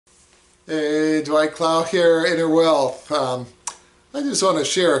Hey, Dwight Clow here, Inner Wealth. I just want to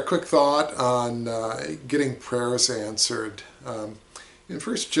share a quick thought on getting prayers answered. In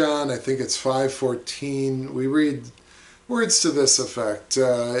 1 John, I think it's 5:14, we read words to this effect,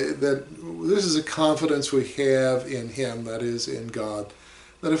 that this is a confidence we have in Him, that is, in God,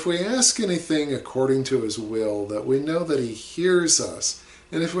 that if we ask anything according to His will, that we know that He hears us.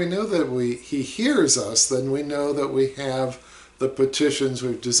 And if we know that He hears us, then we know that we have the petitions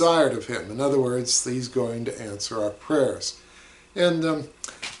we've desired of Him. In other words, He's going to answer our prayers. And I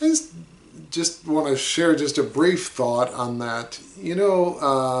just want to share just a brief thought on that.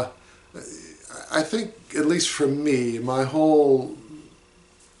 I think, at least for me, my whole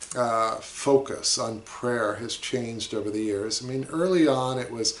focus on prayer has changed over the years. I mean, early on it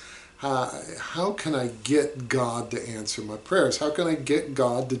was, how can I get God to answer my prayers? How can I get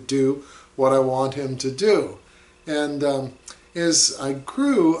God to do what I want Him to do? And as I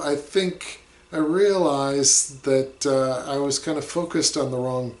grew, I think I realized that I was kind of focused on the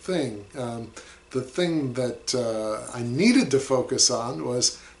wrong thing. The thing that I needed to focus on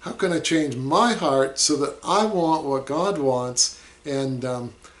was, how can I change my heart so that I want what God wants, and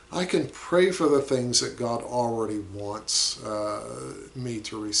I can pray for the things that God already wants me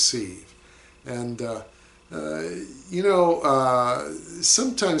to receive. And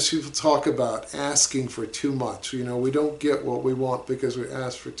sometimes people talk about asking for too much. We don't get what we want because we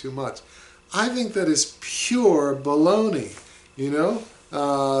ask for too much. I think that is pure baloney.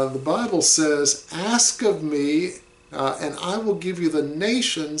 The Bible says, ask of me and I will give you the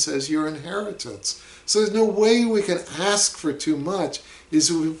nations as your inheritance. So there's no way we can ask for too much,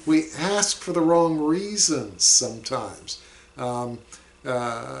 is we ask for the wrong reasons sometimes.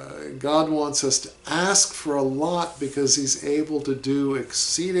 God wants us to ask for a lot because He's able to do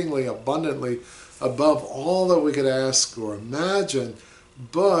exceedingly abundantly above all that we could ask or imagine,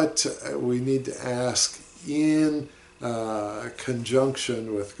 but we need to ask in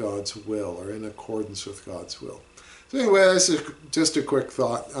conjunction with God's will, or in accordance with God's will. So anyway, that's just a quick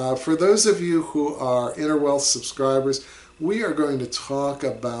thought. For those of you who are Inner Wealth subscribers, we are going to talk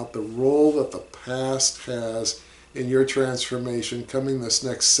about the role that the past has in your transformation coming this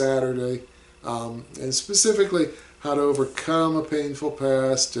next Saturday, and specifically how to overcome a painful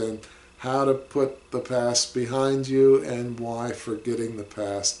past and how to put the past behind you and why forgetting the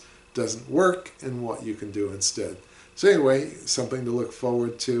past doesn't work and what you can do instead. So anyway, something to look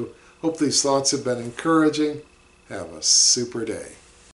forward to. Hope these thoughts have been encouraging. Have a super day.